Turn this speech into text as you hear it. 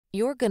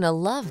You're gonna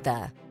love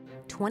the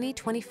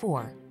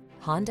 2024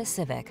 Honda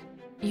Civic.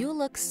 You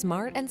look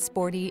smart and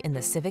sporty in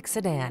the Civic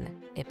Sedan.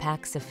 It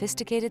packs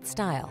sophisticated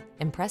style,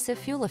 impressive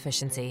fuel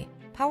efficiency,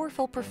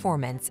 powerful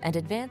performance, and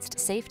advanced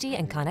safety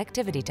and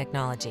connectivity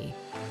technology.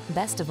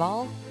 Best of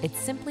all, it's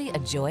simply a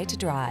joy to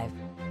drive.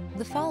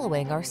 The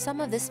following are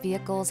some of this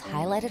vehicle's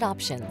highlighted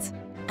options: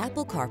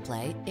 Apple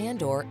CarPlay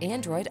and/or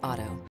Android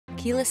Auto,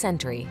 keyless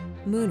entry,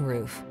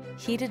 moonroof,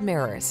 heated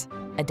mirrors,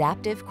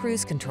 adaptive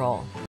cruise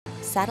control,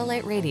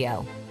 satellite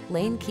radio,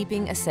 lane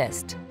keeping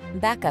assist,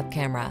 backup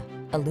camera,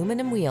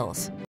 aluminum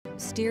wheels,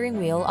 steering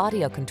wheel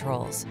audio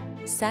controls.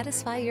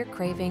 Satisfy your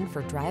craving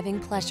for driving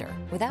pleasure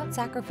without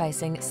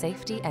sacrificing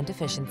safety and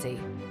efficiency.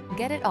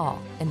 Get it all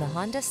in the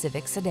Honda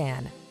Civic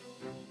Sedan.